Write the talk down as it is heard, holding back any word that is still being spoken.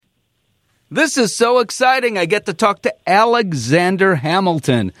This is so exciting. I get to talk to Alexander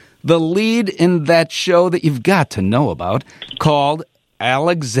Hamilton, the lead in that show that you've got to know about called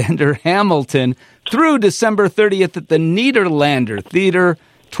Alexander Hamilton through December 30th at the Nederlander Theater,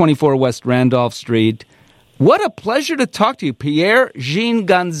 24 West Randolph Street. What a pleasure to talk to you, Pierre Jean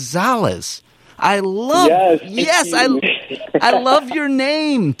Gonzales. I love your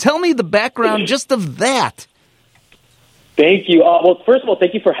name. Tell me the background just of that. Thank you. Well, first of all,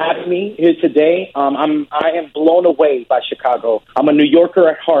 thank you for having me here today. I am blown away by Chicago. I'm a New Yorker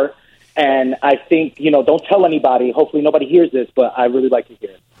at heart, and I think, don't tell anybody. Hopefully nobody hears this, but I really like to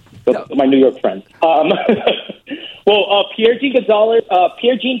hear it. So, my New York friends. Pierre Jean Gonzales.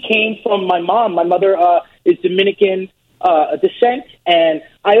 Pierre Jean came from my mom. My mother is Dominican descent, and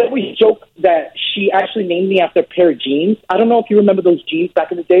I always joke that she actually named me after a pair of jeans. I don't know if you remember those jeans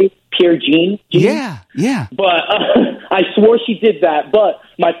back in the day, Pierre Jean jeans. Yeah. But I swore she did that. But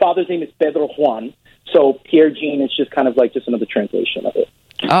my father's name is Pedro Juan, so Pierre Jean is just kind of like just another translation of it.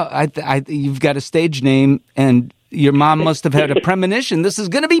 Oh, you've got a stage name, and your mom must have had a premonition. This is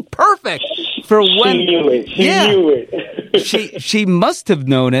going to be perfect for when. She knew it. She knew it. She must have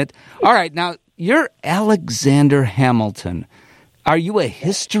known it. All right, now you're Alexander Hamilton. Are you a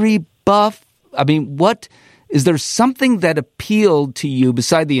history buff? I mean, is there something that appealed to you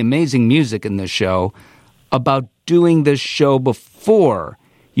beside the amazing music in this show about doing this show before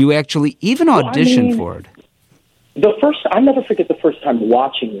you actually even auditioned for it? I'll never forget the first time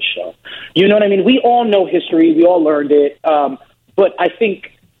watching the show. You know what I mean? We all know history. We all learned it. But I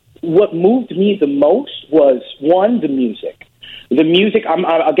think what moved me the most was, one, the music. The music, I'm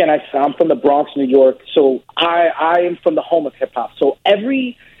from the Bronx, New York, so I am from the home of hip-hop. So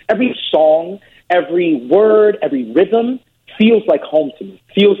every song, every word, every rhythm feels like home to me.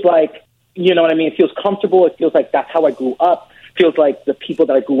 Feels like, you know what I mean? It feels comfortable. It feels like that's how I grew up. Feels like the people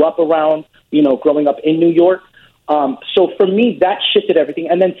that I grew up around, growing up in New York. So for me, that shifted everything.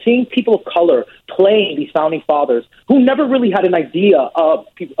 And then seeing people of color playing these founding fathers who never really had an idea of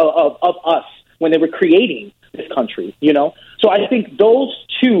us when they were creating this country, So I think those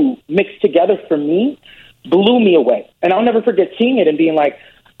two mixed together for me blew me away. And I'll never forget seeing it and being like,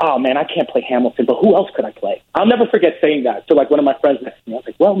 oh, man, I can't play Hamilton, but who else could I play? I'll next forget saying that to, one of my friends next to me. I was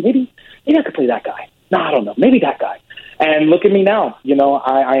like, well, maybe I could play that guy. No, I don't know. Maybe that guy. And look at me now.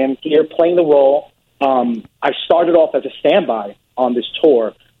 I am here playing the role. I started off as a standby on this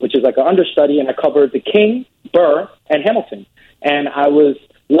tour, which is like an understudy, and I covered the King, Burr, and Hamilton. And I was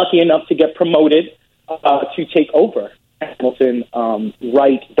lucky enough to get promoted to take over Hamilton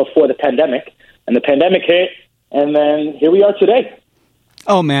right before the pandemic. And the pandemic hit, and then here we are today.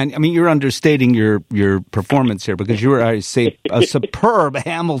 Oh, man. I mean, you're understating your performance here because you were, I say, a superb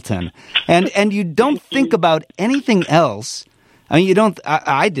Hamilton. And you don't think about anything else. I mean, you don't.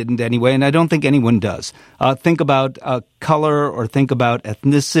 I didn't anyway, and I don't think anyone does. Think about color, or think about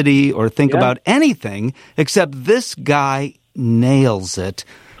ethnicity, or think about anything except this guy nails it.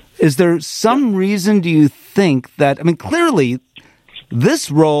 Is there some reason, do you think, that, I mean, clearly this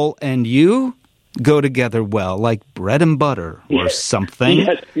role and you go together well, like bread and butter or something?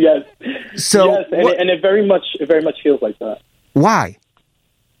 Yes. So, yes, and it very much feels like that. Why?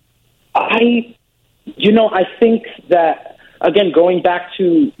 I think that, again, going back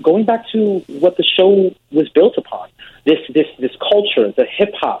to what the show was built upon, this culture, the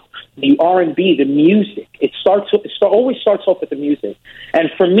hip hop, the R&B, the music. It always starts off with the music.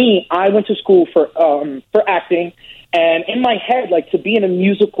 And for me, I went to school for acting, and in my head, to be in a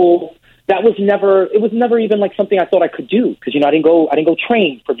musical, it was never even like something I thought I could do, because I didn't go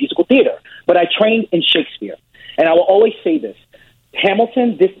train for musical theater, but I trained in Shakespeare. And I will always say this: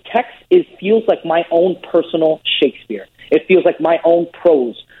 Hamilton, this text feels like my own personal Shakespeare. It feels like my own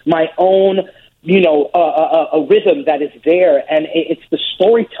prose, my own, a rhythm that is there, and it's the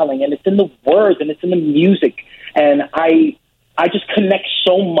storytelling, and it's in the words, and it's in the music, and I just connect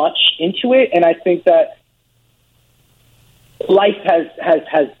so much into it, and I think that life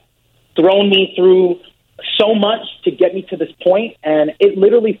has thrown me through so much to get me to this point, and it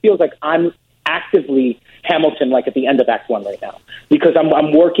literally feels like I'm actively Hamilton, at the end of Act 1 right now, because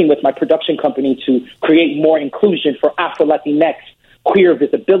I'm working with my production company to create more inclusion for Afro-Latinx, queer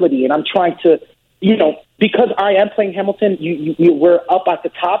visibility, and I'm trying to, because I am playing Hamilton, we're up at the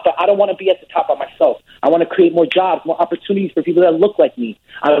top, but I don't want to be at the top by myself. I want to create more jobs, more opportunities for people that look like me.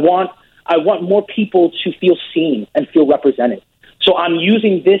 I want more people to feel seen and feel represented. So I'm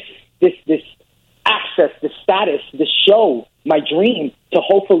using this access, this status, this show, my dream, to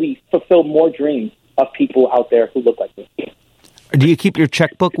hopefully fulfill more dreams of people out there who look like me. Do you keep your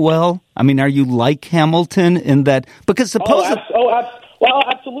checkbook well? I mean, are you like Hamilton in that? Because suppose Well,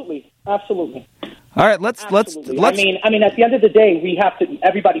 absolutely. Absolutely. All right, let's. I mean, at the end of the day,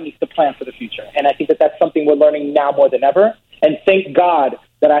 everybody needs to plan for the future. And I think that that's something we're learning now more than ever. And thank God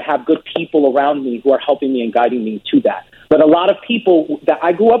that I have good people around me who are helping me and guiding me to that. But a lot of people that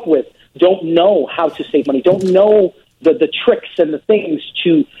I grew up with don't know how to save money, don't know the tricks and the things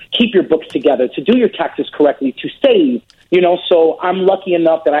to keep your books together, to do your taxes correctly, to save, So I'm lucky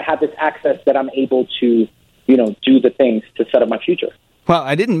enough that I have this access that I'm able to, do the things to set up my future. Well,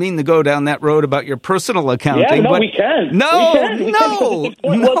 I didn't mean to go down that road about your personal accounting. Yeah, no, but we can. No,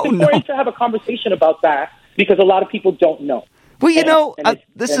 Well, it's important to have a conversation about that because a lot of people don't know. Well,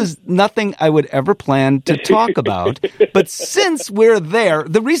 this is nothing I would ever plan to talk about. But since we're there,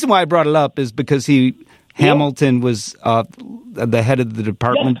 the reason why I brought it up is because Hamilton was the head of the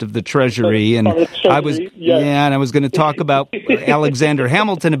Department of the Treasury, and I was and I was going to talk about Alexander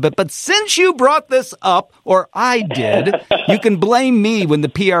Hamilton a bit. But since you brought this up, or I did, you can blame me when the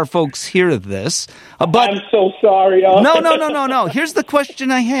PR folks hear this. But I'm so sorry. No. Here's the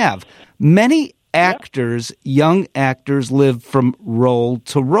question I have: many actors, young actors, live from role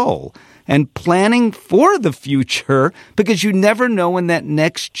to role. And planning for the future, because you never know when that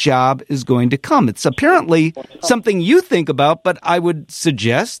next job is going to come. It's apparently something you think about, but I would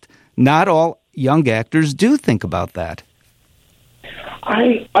suggest not all young actors do think about that.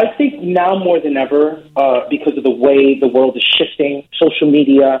 I think now more than ever, because of the way the world is shifting, social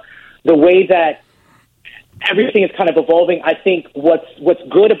media, the way that everything is kind of evolving, I think what's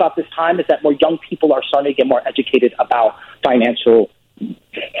good about this time is that more young people are starting to get more educated about financial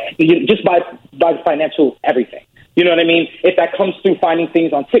just by financial everything. You know what I mean? If that comes through finding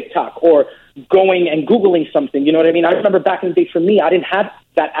things on TikTok or going and Googling something, you know what I mean? I remember back in the day for me, I didn't have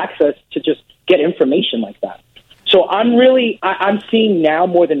that access to just get information like that. So I'm seeing now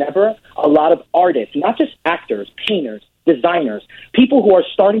more than ever a lot of artists, not just actors, painters, designers, people who are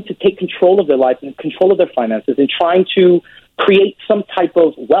starting to take control of their life and control of their finances and trying to create some type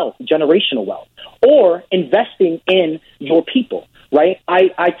of wealth, generational wealth, or investing in your people. Right?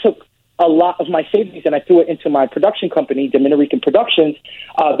 I took a lot of my savings and I threw it into my production company, Dominican Productions,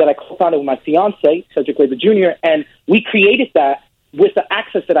 that I co-founded with my fiance, Cedric Leyva Jr., and we created that with the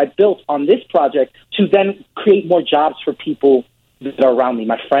access that I built on this project to then create more jobs for people that are around me,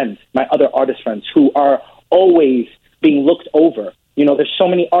 my friends, my other artist friends who are always being looked over. There's so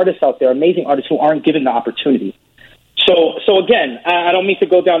many artists out there, amazing artists who aren't given the opportunity. So again, I don't mean to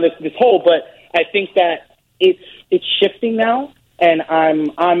go down this hole, but I think that it's shifting now. And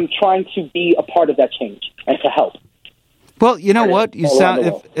I'm trying to be a part of that change and to help. Well, you know what? You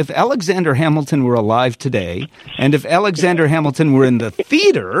sound if Alexander Hamilton were alive today, and if Alexander Hamilton were in the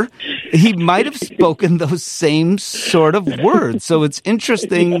theater, he might have spoken those same sort of words. So it's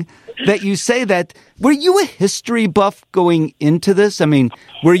interesting that you say that. Were you a history buff going into this? I mean,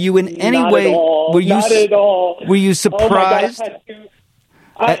 were you in any way? Not at all. Were you surprised?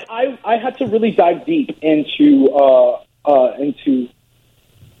 I had to really dive deep into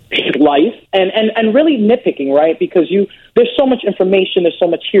his life and really nitpicking, right? Because there's so much information, there's so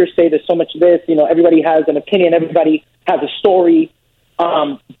much hearsay, there's so much this, everybody has an opinion, everybody has a story.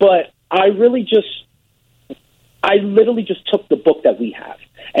 But I literally just took the book that we have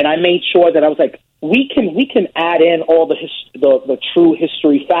and I made sure that I was like, we can add in all the true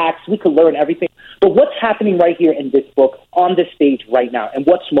history facts. We can learn everything. But what's happening right here in this book on this stage right now and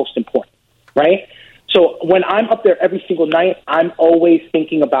what's most important, right? So when I'm up there every single night, I'm always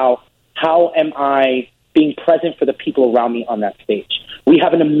thinking about how am I being present for the people around me on that stage. We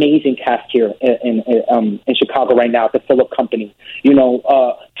have an amazing cast here in Chicago right now at the Philip Company.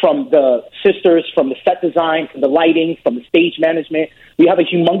 From the sisters, from the set design, from the lighting, from the stage management. We have a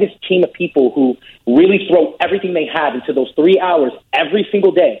humongous team of people who really throw everything they have into those 3 hours every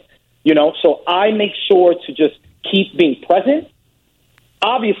single day. So I make sure to just keep being present.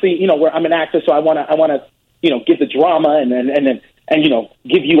 Obviously, where I'm an actor, so I want to, give the drama and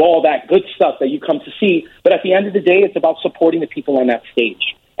give you all that good stuff that you come to see. But at the end of the day, it's about supporting the people on that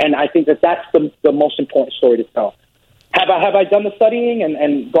stage, and I think that that's the most important story to tell. Have I done the studying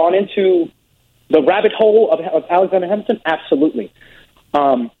and gone into the rabbit hole of Alexander Hamilton? Absolutely.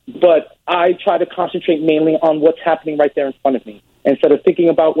 But I try to concentrate mainly on what's happening right there in front of me instead of thinking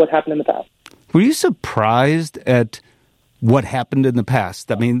about what happened in the past. Were you surprised at what happened in the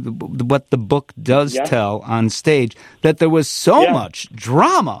past? I mean, what the book does tell on stage, that there was so much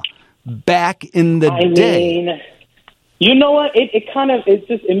drama back in the day. I mean, you know what?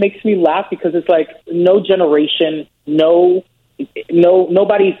 It makes me laugh because it's like no generation, nobody's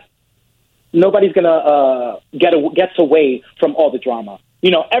gonna gets away from all the drama.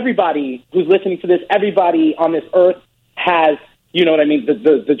 Everybody who's listening to this, everybody on this earth has You know what I mean?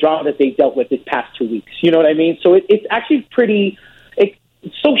 The drama that they dealt with this past 2 weeks. You know what I mean? So it's actually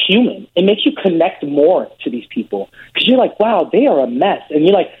it's so human. It makes you connect more to these people because you're like, wow, they are a mess. And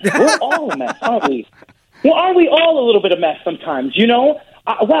you're like, we're all a mess, aren't we? Well, aren't we all a little bit of mess sometimes, you know?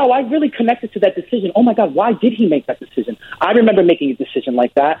 Wow, I really connected to that decision. Oh, my God, why did he make that decision? I remember making a decision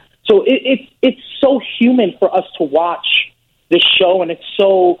like that. So it's so human for us to watch this show, and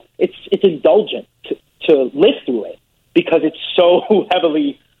it's indulgent to live through it because it's so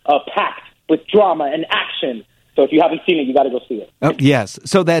heavily packed with drama and action. So if you haven't seen it, you got to go see it. Oh, yes.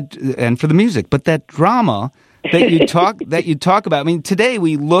 So and for the music, but that drama that you talk about. I mean, today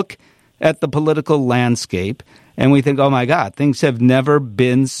we look at the political landscape and we think, oh my God, things have never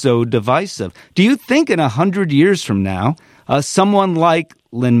been so divisive. Do you think in 100 years from now, someone like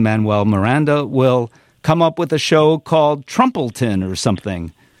Lin-Manuel Miranda will come up with a show called Trumpleton or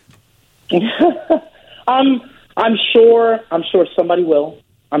something? I'm sure somebody will.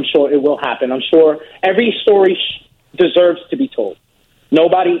 I'm sure it will happen. I'm sure every story deserves to be told.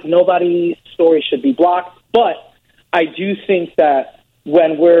 Nobody's story should be blocked. But I do think that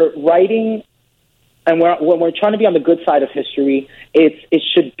when we're writing and when we're trying to be on the good side of history, it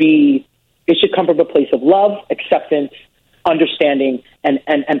should come from a place of love, acceptance, understanding, and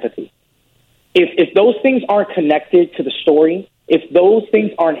empathy. If those things aren't connected to the story, if those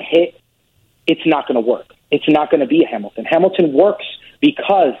things aren't hit, it's not going to work. It's not going to be a Hamilton. Hamilton works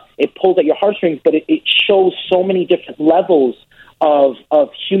because it pulls at your heartstrings, but it shows so many different levels of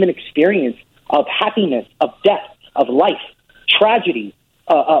human experience, of happiness, of death, of life, tragedy,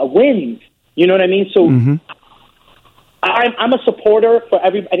 wins. You know what I mean? So I'm a supporter for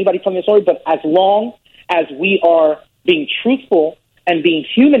anybody telling the story, but as long as we are being truthful and being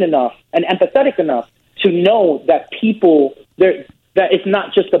human enough and empathetic enough to know that people, that it's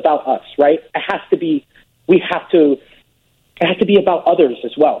not just about us, right? It has to be about others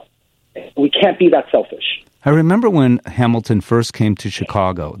as well. We can't be that selfish. I remember when Hamilton first came to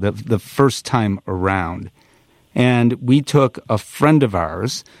Chicago, the first time around, and we took a friend of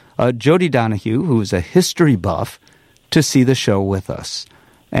ours, Jody Donahue, who is a history buff, to see the show with us.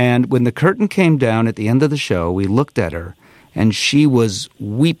 And when the curtain came down at the end of the show, we looked at her, and she was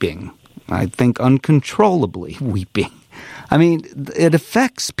weeping, I think uncontrollably weeping. I mean, it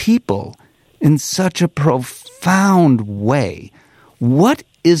affects people in such a profound way. What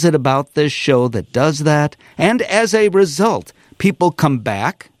is it about this show that does that? And as a result, people come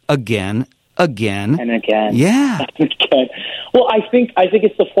back again and again. Yeah. Again. Well, I think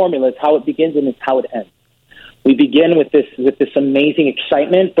it's the formula. It's how it begins and it's how it ends. We begin with this amazing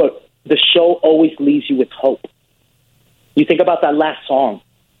excitement, but the show always leaves you with hope. You think about that last song.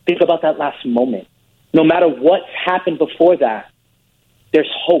 Think about that last moment. No matter what's happened before that,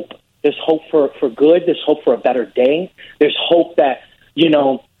 there's hope. There's hope for good. There's hope for a better day. There's hope that, you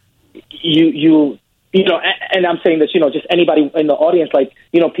know, and I'm saying this, just anybody in the audience, like,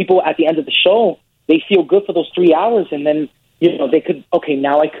 people at the end of the show, they feel good for those 3 hours, and then, they could, okay,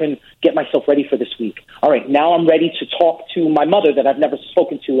 now I can get myself ready for this week. All right, now I'm ready to talk to my mother that I've never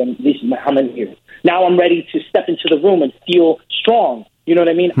spoken to in how many years. Now I'm ready to step into the room and feel strong. You know what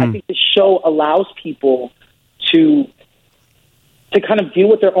I mean? I think the show allows people to kind of deal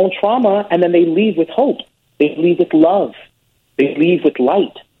with their own trauma, and then they leave with hope. They leave with love. They leave with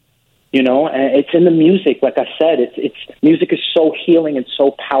light. And it's in the music. Like I said, it's music is so healing and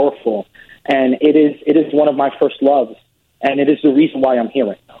so powerful, and it is one of my first loves, and it is the reason why I'm here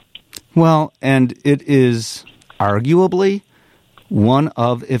right now. Well, and it is arguably one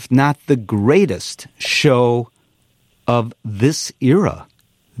of, if not the greatest show of this era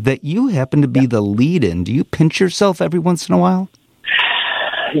that you happen to be the lead in. Do you pinch yourself every once in a while?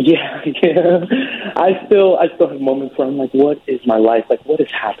 Yeah. I still have moments where I'm like, what is my life? Like, what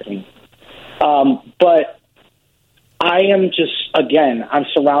is happening? But I am just, again, I'm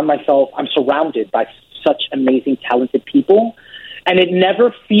surrounded by such amazing, talented people. And it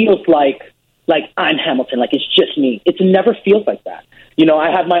never feels like I'm Hamilton, like it's just me. It never feels like that.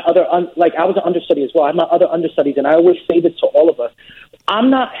 I have my other, I was an understudy as well. I have my other understudies, and I always say this to all of us. I'm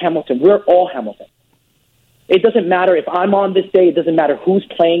not Hamilton. We're all Hamilton. It doesn't matter if I'm on this day. It doesn't matter who's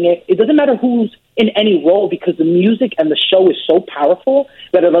playing it. It doesn't matter who's in any role, because the music and the show is so powerful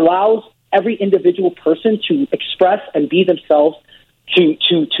that it allows every individual person to express and be themselves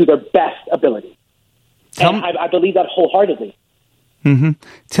to their best ability. And I believe that wholeheartedly. Mm-hmm.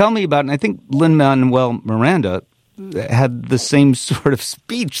 Tell me about, and I think Lin-Manuel Miranda had the same sort of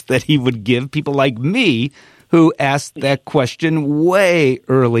speech that he would give people like me who asked that question way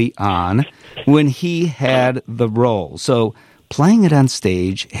early on when he had the role. So playing it on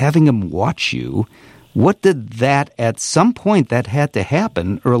stage, having him watch you, What did that, at some point, that had to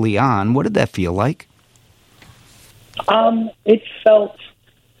happen early on. What did that feel like? It felt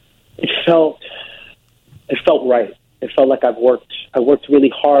right. It felt like I worked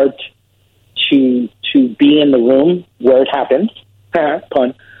really hard to be in the room where it happened.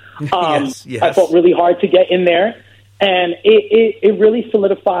 Pun. Yes. I felt really hard to get in there, and it really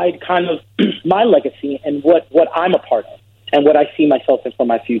solidified kind of my legacy and what I'm a part of and what I see myself in for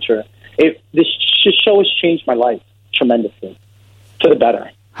my future. This show has changed my life tremendously for the better.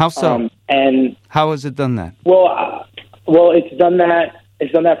 How so? And how has it done that? Well, it's done that.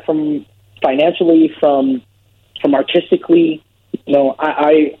 It's done that from financially, from artistically. You know,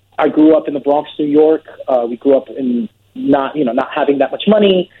 I grew up in the Bronx, New York. We grew up in not having that much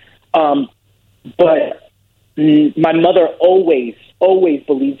money, but my mother always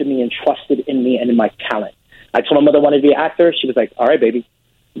believed in me and trusted in me and in my talent. I told my mother I wanted to be an actor. She was like, "All right, baby,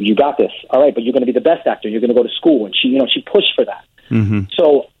 you got this. All right, but you're going to be the best actor. You're going to go to school." And she pushed for that. Mm-hmm.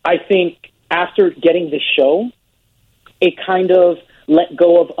 So I think after getting this show, it kind of let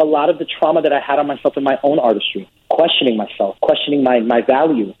go of a lot of the trauma that I had on myself in my own artistry, questioning myself, questioning my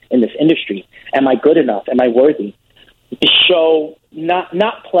value in this industry. Am I good enough? Am I worthy? The show,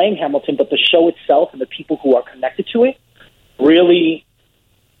 not playing Hamilton, but the show itself and the people who are connected to it really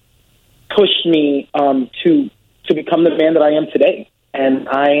pushed me to become the man that I am today. And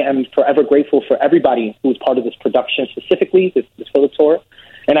I am forever grateful for everybody who was part of this production, specifically this Philip tour.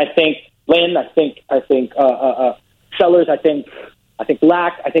 And I think Lynn, I think Sellers, I think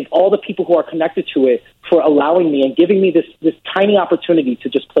Black, I think all the people who are connected to it for allowing me and giving me this tiny opportunity to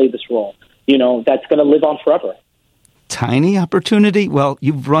just play this role, that's going to live on forever. Tiny opportunity? Well,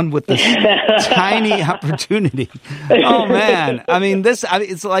 you've run with this tiny opportunity. Oh, man. I mean,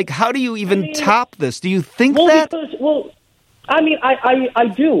 it's like, how do you even top this? Do you think that? I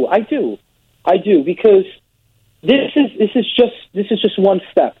do, because this is just one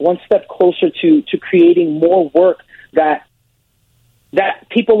step closer to creating more work that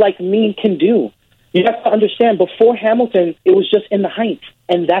people like me can do. You have to understand, before Hamilton, it was just In the Heights,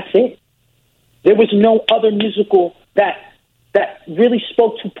 and that's it. There was no other musical that really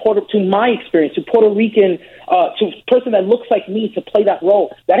spoke to my experience, to Puerto Rican, to a person that looks like me to play that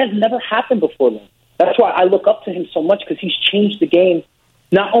role. That has never happened before, Lynn. That's why I look up to him so much, because he's changed the game,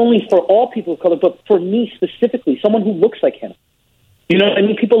 not only for all people of color, but for me specifically, someone who looks like him. You know what I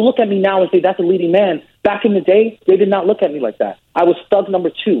mean? People look at me now and say, that's a leading man. Back in the day, they did not look at me like that. I was thug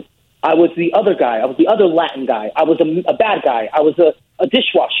number 2. I was the other guy. I was the other Latin guy. I was a bad guy. I was a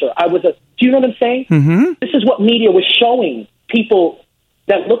dishwasher. Do you know what I'm saying? Mm-hmm. This is what media was showing people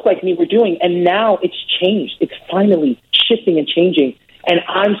that look like me were doing, and now it's changed. It's finally shifting and changing, and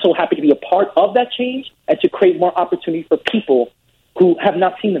I'm so happy to be a part of that change and to create more opportunity for people who have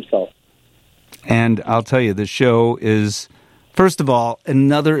not seen themselves. And I'll tell you, the show is, first of all,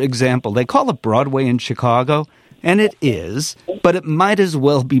 another example. They call it Broadway in Chicago, and it is, but it might as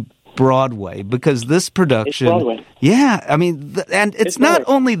well be Broadway, because this production, it's Broadway. Yeah, I mean, and it's not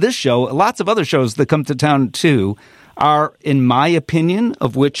only this show, lots of other shows that come to town too are, in my opinion,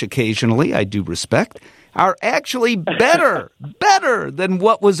 of which occasionally I do respect, are actually better than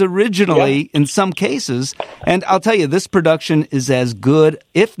what was originally in some cases. And I'll tell you, this production is as good,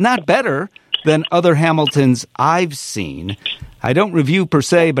 if not better, than other Hamiltons I've seen. I don't review per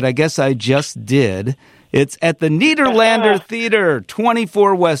se, but I guess I just did. It's at the Nederlander Theater,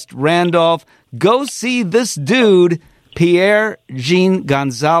 24 West Randolph. Go see this dude, Pierre Jean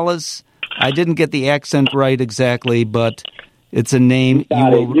Gonzales. I didn't get the accent right exactly, but it's a name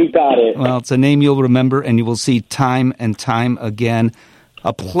you got it. Well, it's a name you'll remember, and you will see time and time again.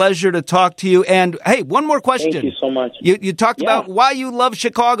 A pleasure to talk to you. And hey, one more question. Thank you so much. You talked about why you love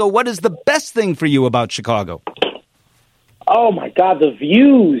Chicago. What is the best thing for you about Chicago? Oh my God, the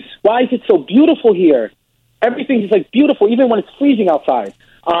views. Why is it so beautiful here? Everything is like beautiful, even when it's freezing outside.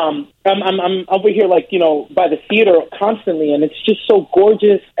 I'm over here, by the theater constantly, and it's just so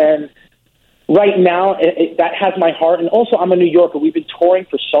gorgeous. And right now, that has my heart. And also, I'm a New Yorker. We've been touring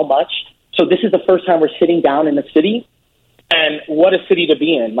for so much, so this is the first time we're sitting down in the city. And what a city to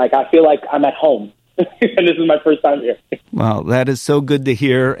be in! I feel like I'm at home, and this is my first time here. Well, that is so good to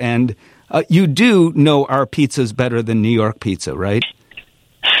hear. And you do know our pizza's better than New York pizza, right?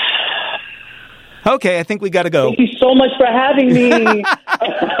 Okay, I think we got to go. Thank you so much for having me.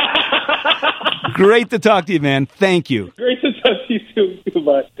 Great to talk to you, man. Thank you. Great to talk to you, too.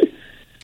 Goodbye.